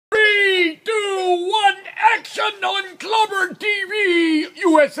Action on Clobber TV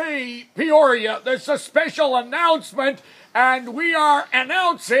USA Peoria. There's a special announcement, and we are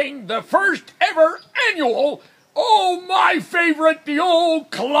announcing the first ever annual, my favorite, the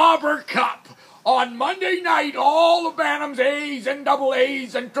old Clobber Cup. On Monday night, all the Bantams, A's and double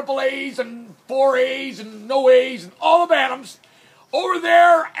A's and triple A's and 4A's and no A's and all the Bantams, over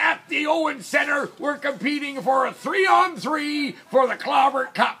there at the Owen Center, we're competing for a 3-on-3 for the Clobber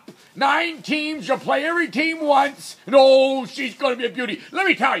Cup. 9 teams, you play every team once, and she's going to be a beauty. Let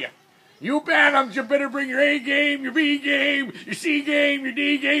me tell you, you Bantams, you better bring your A game, your B game, your C game, your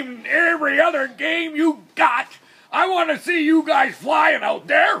D game, and every other game you got. I want to see you guys flying out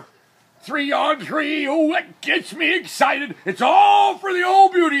there. 3-on-3, that gets me excited. It's all for the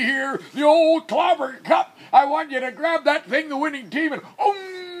old beauty here, the old Clobber Cup. I want you to grab that thing, the winning team, and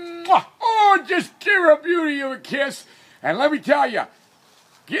just give her a beauty of a kiss. And let me tell you,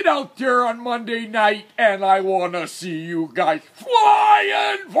 get out there on Monday night, and I want to see you guys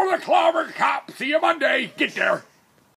flying for the Clobber Cup. See you Monday. Get there.